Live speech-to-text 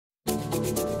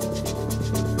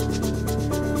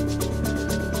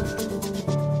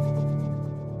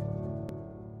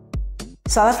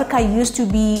South Africa used to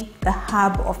be the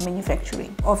hub of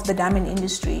manufacturing of the diamond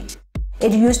industry.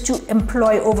 It used to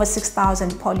employ over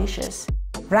 6,000 polishers.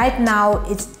 Right now,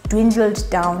 it's dwindled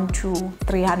down to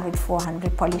 300,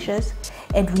 400 polishers,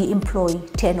 and we employ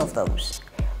 10 of those.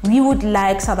 We would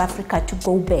like South Africa to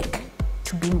go back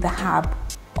to being the hub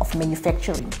of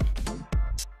manufacturing.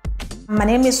 My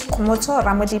name is Kwame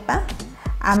Ramodipa.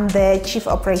 I'm the Chief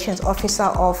Operations Officer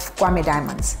of Kwame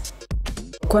Diamonds.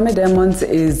 Kwame Diamonds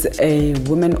is a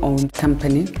women-owned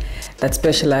company that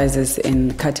specializes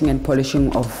in cutting and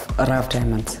polishing of rough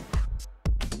diamonds.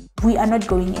 We are not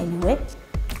going anywhere.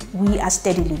 We are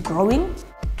steadily growing.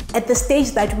 At the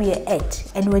stage that we are at,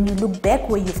 and when you look back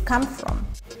where you've come from,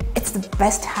 it's the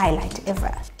best highlight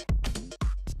ever.